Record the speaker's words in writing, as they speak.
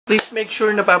Please make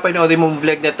sure na papanoodin mo ang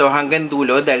vlog na to hanggang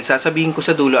dulo dahil sasabihin ko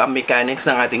sa dulo ang mechanics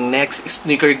ng ating next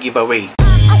sneaker giveaway.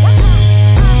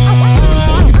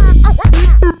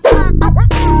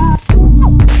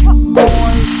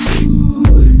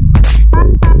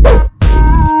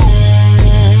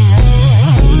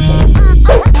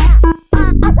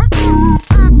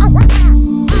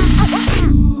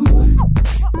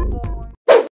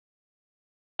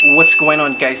 What's going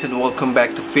on guys and welcome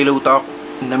back to Filotalk.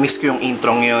 Na-miss ko yung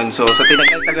intro ngayon. So, sa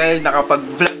tinagal-tagal,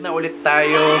 nakapag-vlog na ulit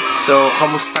tayo. So,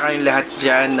 kamusta kayong lahat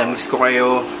dyan? Na-miss ko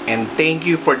kayo. And thank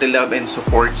you for the love and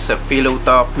support sa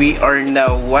Filotalk. We are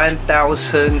now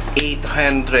 1,800.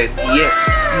 Yes,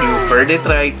 you heard it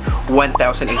right.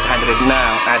 1,800 na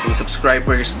ang ating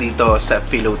subscribers dito sa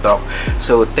Filotalk.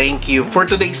 So, thank you. For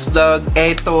today's vlog,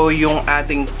 ito yung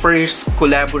ating first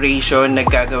collaboration na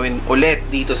gagawin ulit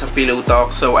dito sa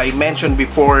Filotalk. So, I mentioned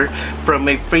before from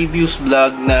my previous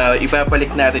vlog na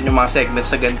ibabalik natin yung mga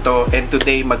segments na ganito, and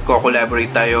today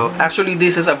magko-collaborate tayo. Actually,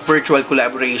 this is a virtual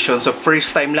collaboration, so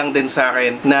first time lang din sa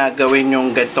akin na gawin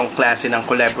yung ganitong klase ng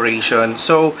collaboration.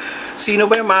 So,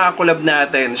 sino ba yung mga collab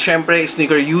natin? Syempre,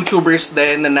 sneaker YouTubers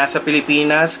din na nasa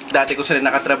Pilipinas. Dati ko sila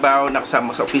nakatrabaho,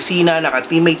 nakasama sa opisina,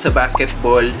 naka-teammate sa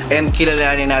basketball, and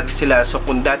kilalanin natin sila. So,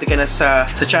 kung dati ka na sa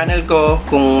channel ko,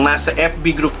 kung nasa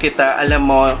FB group kita, alam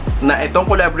mo na itong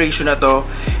collaboration na to,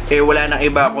 wala nang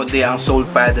iba kundi ang Sole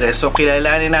Padres. So,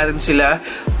 kilalanin natin sila,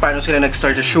 paano sila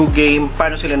nag-start sa shoe game,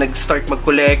 paano sila nag-start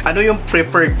mag-collect, ano yung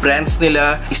preferred brands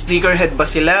nila, sneakerhead ba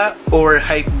sila or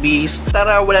hypebeast.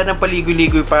 Tara, wala nang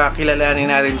paligoy-ligoy pa,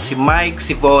 kilalanin natin si Mike,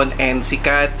 si Von, and si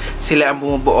Kat. Sila ang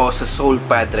bumubuo sa Sole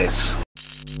Padres.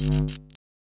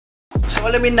 So,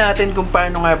 alamin natin kung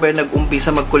paano nga ba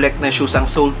nag-umpisa mag-collect ng shoes ang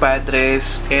Sole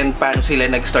Padres and paano sila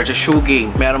nag-start sa shoe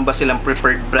game. Meron ba silang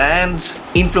preferred brands,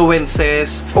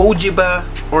 influences, OG ba,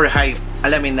 or hype?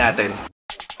 Alamin natin.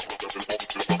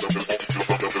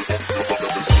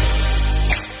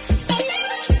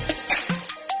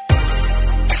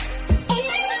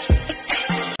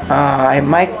 I'm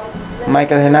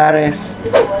Michael Henares,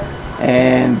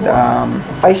 and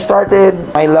I started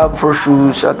my love for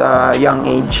shoes at a young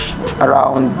age,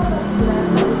 around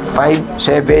 5,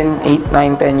 7, 8,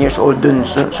 9, 10 years old. Dun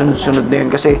sunod-sunod na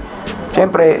yun kasi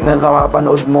syempre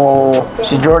napapanood mo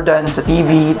si Jordan sa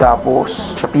TV,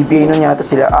 tapos sa PBA nun yata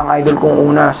sila ang idol kong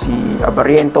una, si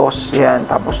Barrientos, yan.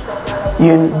 Tapos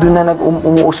yun, dun na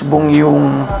umuusbong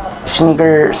yung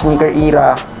sneaker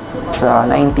era sa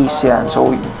 90s yan.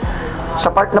 So sa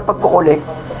part na pagko-collect,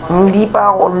 hindi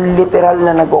pa ako literal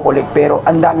na nagko-collect, pero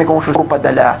ang dami kong shoes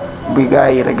padala,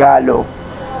 bigay, regalo.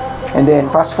 And then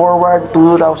fast forward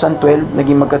 2012,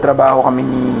 naging magkatrabaho kami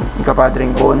ni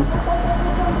kapadring Bon.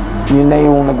 Yun na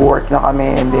yung nag-work na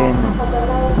kami, and then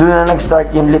doon na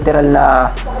nag-start yung literal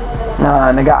na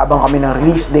nag-aabang kami ng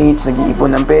release dates,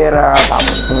 nag-iipon ng pera,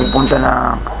 tapos pumupunta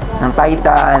ng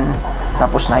Titan,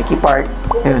 tapos Nike Park.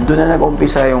 Yun, doon na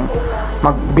nag-umpisa yung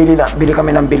bili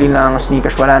kami ng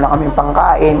sneakers. Wala na kaming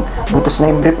pangkain, butas na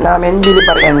yung brief namin, bili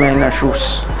pa rin kami ng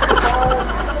shoes.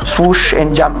 Swoosh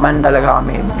and Jumpman talaga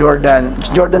kami. Jordan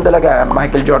talaga,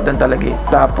 Michael Jordan talaga.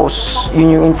 Tapos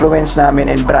yun yung influence namin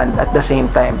and brand at the same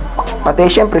time. Pati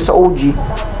syempre sa OG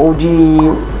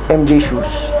MJ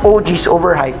shoes. OG's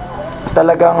overhype.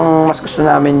 Talagang mas gusto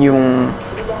namin yung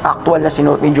actual na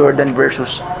sinuot ni Jordan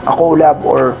versus a collab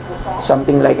or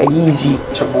something like a Yeezy.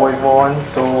 It's your boy Von.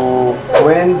 So,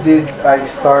 when did I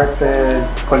started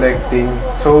collecting?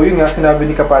 So, yun nga, sinabi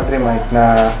ni Kapadre Mike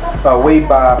na way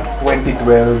back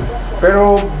 2012.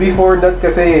 Pero before that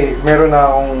kasi, meron na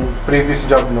akong previous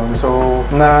job noon. So,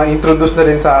 na-introduce na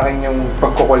rin sa akin yung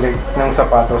pagko-collect ng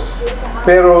sapatos.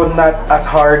 Pero not as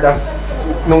hard as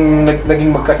nung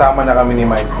naging magkasama na kami ni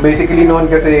Mike. Basically noon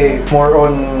kasi more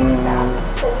on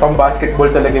pang-basketball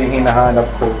talaga yung hinahanap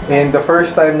ko. And the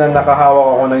first time na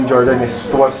nakahawak ako ng Jordan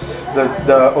was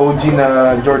the OG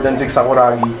na Jordan 6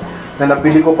 Sakuragi na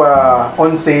nabili ko pa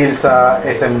on sale sa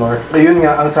SM North. Ayun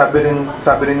nga, ang sabi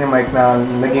rin ni Mike na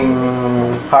naging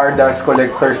hard as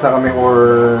collectors na kami,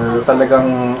 or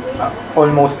talagang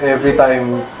almost every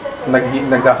time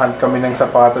naghahunt kami ng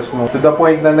sapatos mo. To the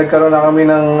point na nagkaroon na kami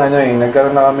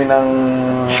ng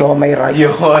Siomai rice.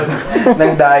 Yun,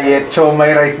 ng diet,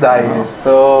 siomai rice diet.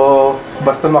 So,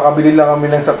 basta makabili lang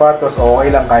kami ng sapatos, okay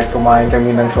lang kahit kumain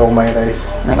kami ng siomai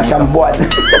rice ng isang buwan.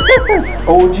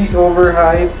 OG's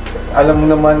overhype. Alam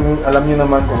niyo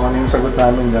naman kung ano yung sagot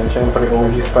namin dyan. Syempre,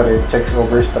 OG's pa rin, checks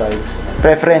over stripes.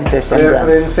 Preferences and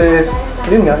brands.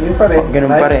 Yun nga, yun pa rin.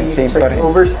 Ganun pa rin, same pa rin. Checks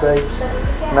over stripes,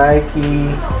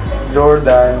 Nike,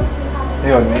 Jordan,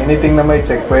 yun, anything na may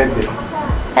check, pwede.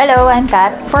 Hello, I'm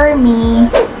Kat. For me,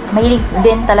 mahilig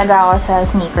din talaga ako sa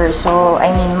sneakers. So,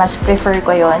 I mean, mas prefer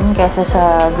ko yon kaysa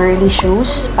sa girly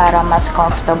shoes para mas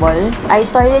comfortable. I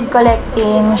started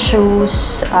collecting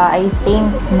shoes, I think,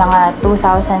 mga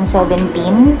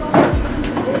 2017.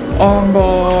 And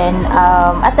then,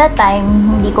 at that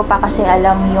time, hindi ko pa kasi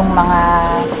alam yung mga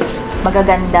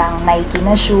magagandang Nike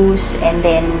na shoes. And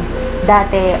then,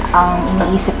 dati, ang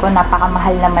iniisip ko,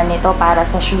 napakamahal naman nito para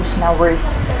sa shoes na worth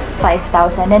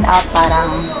 5,000 and up.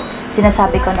 Parang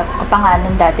sinasabi ko na pa nga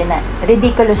nun dati na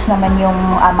ridiculous naman yung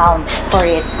amount for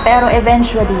it. Pero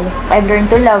eventually, I've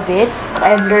learned to love it.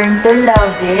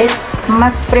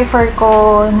 Mas prefer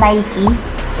ko Nike.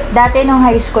 Dati nung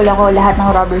high school ako, lahat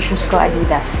ng rubber shoes ko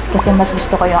Adidas. Kasi mas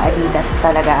gusto ko yung Adidas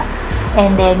talaga.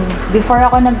 And then, before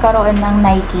ako nagkaroon ng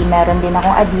Nike, meron din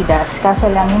akong Adidas. Kaso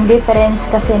lang, yung difference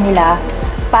kasi nila,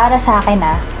 para sa akin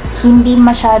hindi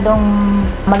masyadong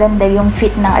maganda yung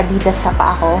fit ng Adidas sa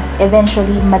paa ko.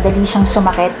 Eventually, madali siyang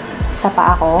sumakit sa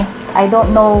paa ko. I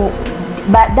don't know,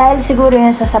 dahil siguro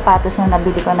yun sa sapatos na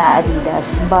nabili ko na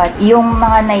Adidas. But yung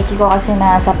mga Nike ko kasi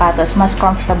na sapatos, mas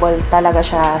comfortable talaga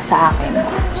siya sa akin.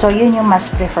 So, yun yung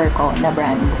mas prefer ko na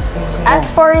brand.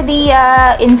 As for the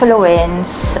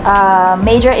influence,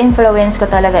 major influence ko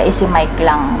talaga is si Mike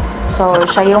lang. So,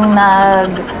 siya yung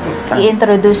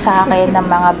nag-i-introduce sa akin ng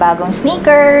mga bagong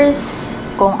sneakers,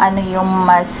 kung ano yung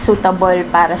mas suitable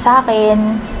para sa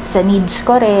akin, sa needs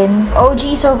ko rin.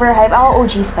 OGs over hype, ako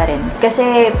OGs pa rin.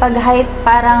 Kasi pag hype,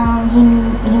 parang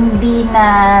hindi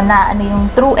na ano yung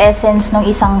true essence ng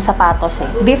isang sapatos eh.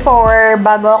 Before,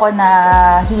 bago ako na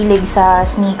hilig sa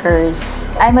sneakers,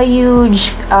 I'm a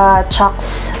huge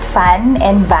Chucks fan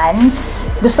and Vans.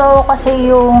 Gusto ko kasi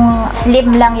yung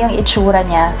slim lang yung itsura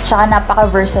niya. Tsaka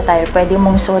napaka-versatile. Pwede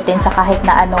mong suotin sa kahit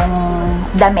na anong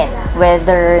damit.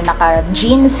 Whether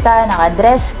naka-jeans ka,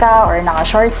 naka-dress ka, or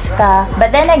naka-shorts ka.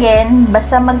 But then again,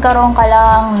 basta magkaroon ka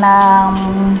lang ng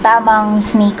tamang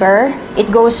sneaker, it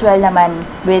goes well naman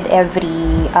with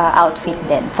every outfit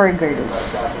din for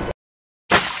girls.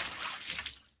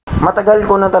 Matagal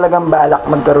ko na talagang balak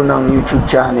magkaroon ng YouTube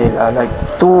channel. Like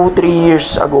 2-3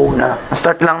 years ago na.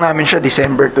 Start lang namin siya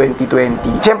December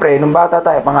 2020. Siyempre, nung bata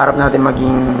tayo, pangarap natin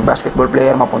maging basketball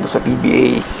player, mapunta sa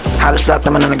PBA. Halos lahat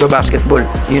naman na nag-basketball.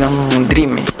 Yun ang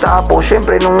dream eh. Tapos,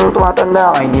 siyempre, nung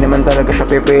tumatanda ka, hindi naman talaga siya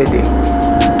pwede.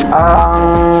 Ang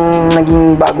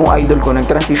naging bagong idol ko,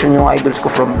 nag-transition yung idols ko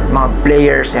from mga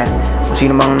players yan. Kung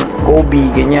sino mang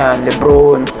Kobe, ganyan,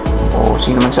 Lebron, o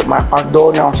sino man sa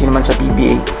Cardona, o sino man sa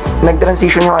PBA.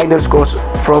 Nag-transition yung idols ko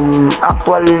from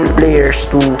actual players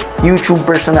to YouTube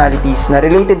personalities na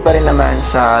related pa rin naman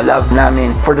sa love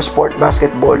namin for the sport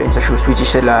basketball and sa shoes, which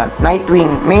is sila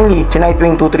Nightwing. Mainly, si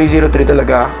Nightwing 2303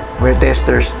 talaga. Wear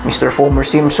testers, Mr. Fomer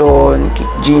Simpson, Kick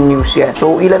Genius, yan.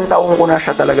 So, ilang taong ko na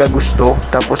siya talaga gusto.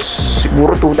 Tapos,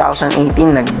 siguro 2018,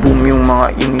 nag-boom yung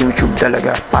YouTube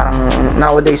talaga. Parang,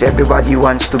 nowadays, everybody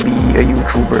wants to be a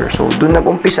YouTuber. So, dun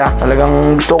nag-umpisa.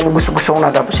 Talagang gusto ko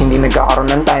na. Tapos, hindi nagkakaroon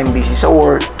ng time, busy sa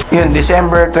work. Yun,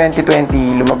 December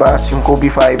 2020, lumabas yung Kobe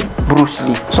 5, Bruce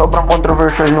Lee. Sobrang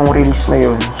controversial nung release na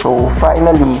yun. So,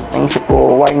 finally, naisip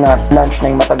ko, why not launch na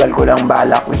yung matagal ko lang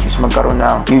balak, which is magkaroon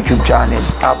ng YouTube channel.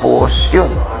 Tapos, yun,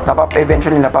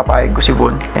 eventually napapayag ko si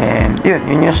Bon. And yun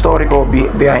yung story ko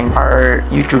behind our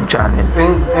YouTube channel.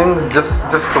 And just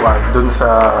to add dun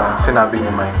sa sinabi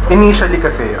ni Mike. Initially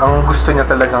kasi, ang gusto niya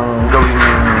talagang gawin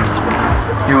yung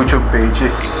YouTube page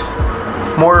is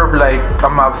more of like a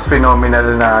Mavs phenomenal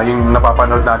na yung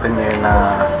napapanood natin ngayon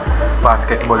na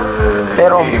basketball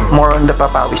pero game. More on the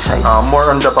papawis side.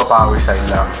 More on the papawis side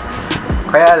lang.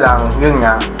 Kaya lang, yun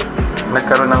nga,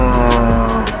 nagkaroon ng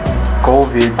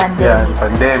COVID,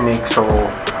 pandemic, so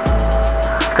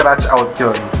scratch out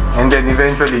yun. And then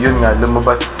eventually, yun nga,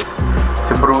 lumabas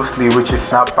si Bruce Lee, which is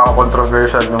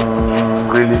napaka-controversial nung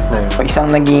release na yun. Isang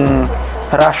naging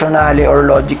rationale or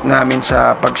logic namin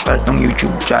sa pag-start ng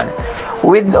YouTube channel.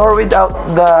 With or without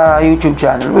the YouTube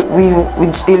channel,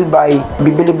 we'd still buy,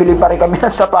 bibili-bili pa rin kami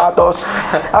ng sapatos.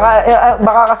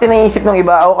 Baka kasi naisip ng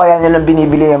iba, kaya nyo lang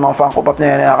binibili yung mga Funko Pop na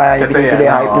yan, kaya nyo binibili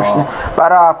yung hype news na,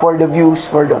 para for the views,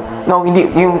 for the... No,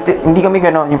 hindi kami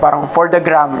ganon, yung parang for the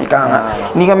gram, hindi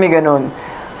kami ganon.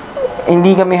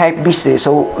 Hindi kami hypebeast eh.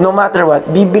 So, no matter what,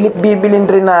 bibilin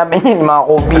rin namin yan. Mga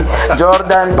Kobe,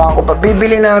 Jordan, Funko Pop,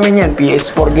 bibili namin yan.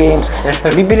 PS4 games,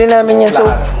 bibili namin yan. So,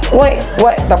 why?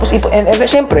 Tapos,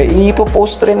 syempre,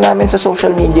 ipopost rin namin sa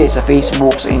social media, sa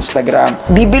Facebook, sa Instagram.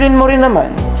 Bibilin mo rin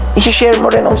naman. I-share mo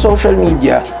rin on social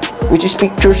media, which is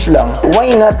pictures lang.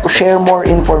 Why not share more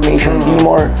information? Be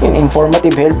more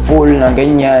informative, helpful, na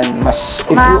ganyan. Mas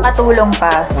makakatulong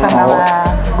pa sa mga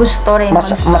gusto rin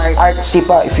mas artsy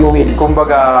pa, if you will.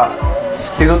 Kumbaga,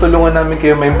 tinutulungan namin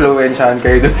kayo ma-influensyahan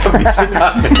kayo doon sa vision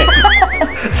namin.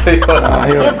 So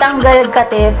yun. Yung tanggal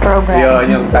kate program. Yun,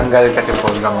 yung tanggal kate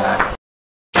program nga.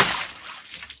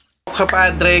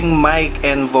 Kapadreng Mike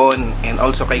and Von and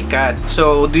also kay Kat.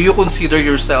 So, do you consider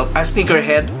yourself a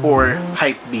sneakerhead or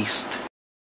hypebeast?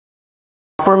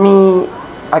 For me,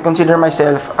 I consider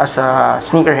myself as a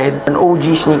sneakerhead, an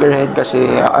OG sneakerhead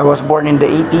kasi I was born in the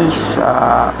 80s,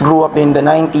 grew up in the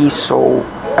 90s, so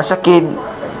as a kid,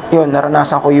 yun,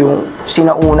 naranasan ko yung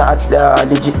sinauna at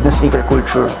legit na sneaker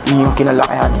culture. Yun yung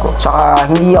kinalakihan ko. Saka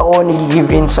hindi ako nag-give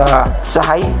in sa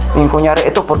hype. Yung kunyari,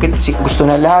 ito, porkit gusto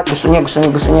na lahat, gusto niya,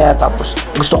 tapos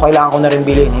kailangan ko na rin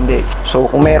bilhin. Hindi.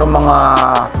 So, kung mayroong mga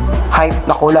hype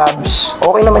na collabs,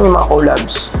 okay naman yung mga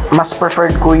collabs. Mas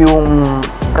preferred ko yung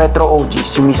retro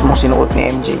OGs, yung mismo sinuot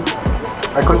ni MJ.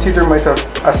 I consider myself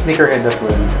a sneakerhead as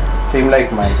well. Same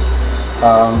like Mike.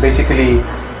 Basically,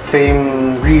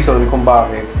 same reason kung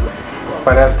bakit.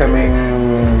 Parehas kaming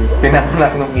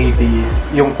pinanganak ng 80s.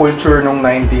 Yung culture ng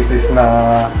 90s is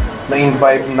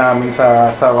na-imbibe namin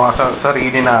sa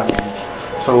sarili namin.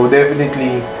 So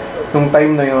definitely, nung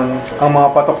time na yun, ang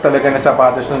mga patok talaga na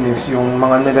sapatos nun is yung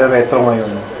mga nire-retro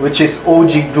ngayon, which is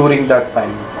OG during that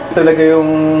time. Talaga yung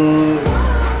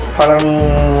parang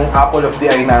apple of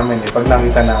the eye namin pag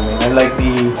nakita namin. Unlike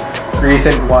the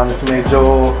recent ones,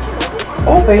 medyo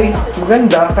okay,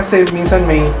 maganda kasi minsan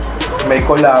may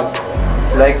collab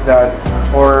like that,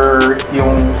 or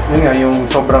yung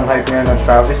sobrang hype nga ng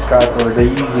Travis Scott or the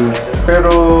Yeezys.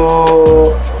 Pero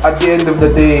at the end of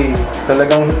the day,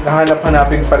 talagang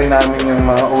hanapin pa rin namin yung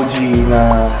mga OG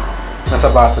na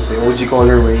sapatos OG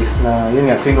colorways na yun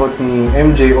nga sinuot ni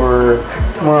MJ or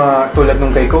mga tulad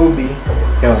nung kay Kobe.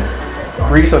 Yun,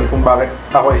 reason kung bakit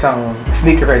ako isang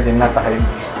sneakerhead and not a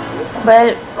hypebeast.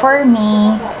 Well, for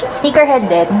me,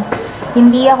 sneakerhead din.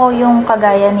 Hindi ako yung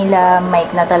kagaya nila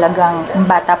Mike na talagang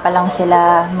bata pa lang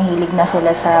sila, mahilig na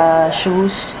sila sa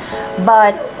shoes.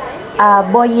 But,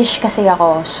 boyish kasi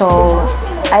ako. So,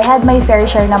 I had my fair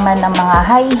share naman ng mga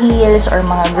high heels or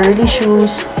mga girly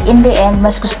shoes. In the end,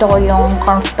 mas gusto ko yung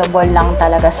comfortable lang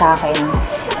talaga sa akin.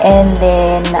 And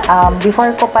then,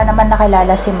 before ko pa naman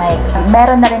nakilala si Mike,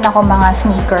 meron na rin ako mga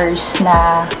sneakers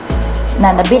na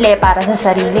nabili para sa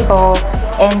sarili ko.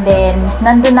 And then,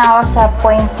 nandun na ako sa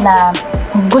point na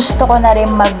gusto ko na rin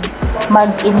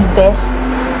mag-invest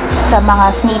sa mga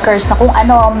sneakers na kung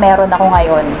ano ang meron ako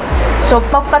ngayon. So,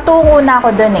 papatungo na ako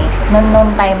dun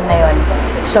nung time na yun.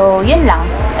 So, yun lang.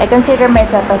 I consider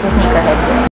myself as a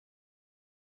sneakerhead.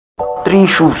 3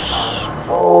 shoes.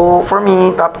 So, for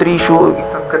me, top 3 shoes.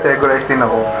 Categorize din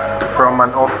ako from an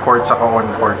off-court saka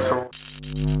on-court. So,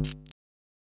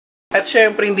 at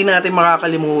syempre, hindi natin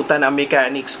makakalimutan ang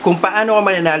mechanics kung paano ka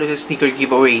mananalo sa sneaker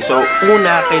giveaway. So,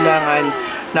 una, kailangan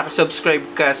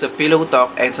nakasubscribe ka sa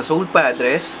Filotalk and sa Sole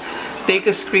Padres.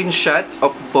 Take a screenshot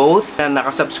of both na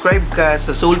nakasubscribe ka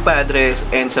sa Sole Padres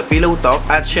and sa Filotalk.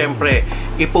 At syempre,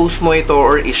 i-post mo ito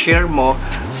or i-share mo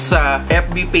sa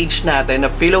FB page natin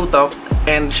na Filotalk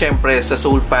and syempre sa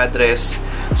Sole Padres.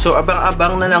 So,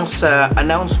 abang-abang na lang sa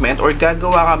announcement or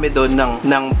gagawa kami doon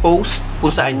ng post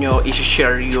kung saan nyo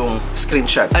i-share yung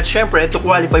screenshot. At syempre, to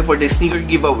qualify for the sneaker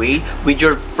giveaway with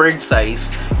your preferred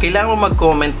size, kailangan mo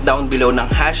mag-comment down below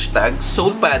ng hashtag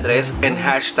solepadres and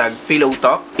hashtag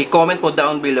Filotalk. I-comment mo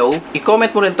down below.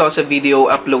 I-comment mo rin to sa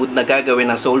video upload na gagawin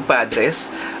ng Sole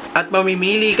Padres. At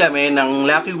mamimili kami ng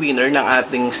lucky winner ng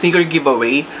ating sneaker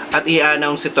giveaway at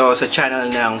i-announce ito sa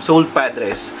channel ng Sole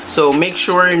Padres. So make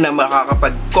sure na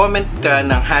makakapag-comment ka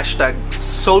ng hashtag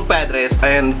Sole Padres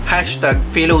and hashtag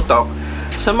Filotalk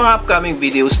sa mga upcoming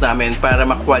videos namin para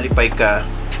ma-qualify ka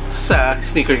sa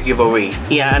sneaker giveaway.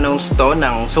 I-announce to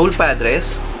ng Sole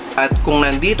Padres. At kung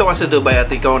nandito ka sa Dubai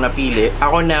at ikaw napili,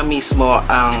 ako na mismo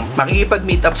ang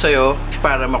makikipag-meet up sa'yo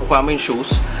para makuha mo yung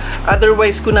shoes.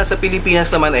 Otherwise, kung nasa Pilipinas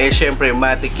naman, syempre,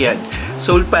 matik yan.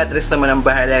 Sole Padres naman ang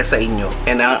bahala sa inyo.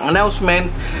 And ang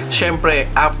announcement, syempre,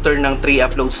 after ng 3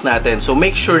 uploads natin. So,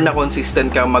 make sure na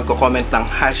consistent ka magko-comment ng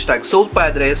hashtag Sole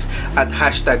Padres at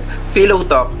hashtag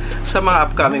Filotalk sa mga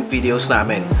upcoming videos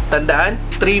namin. Tandaan,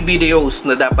 3 videos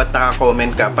na dapat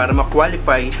naka-comment ka para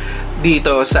ma-qualify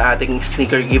dito sa ating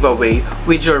sneaker giveaway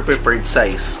with your preferred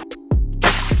size.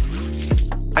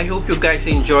 I hope you guys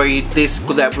enjoyed this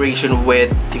collaboration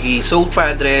with the Sole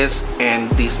Padres and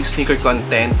this sneaker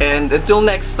content. And until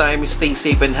next time, stay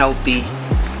safe and healthy.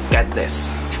 God bless.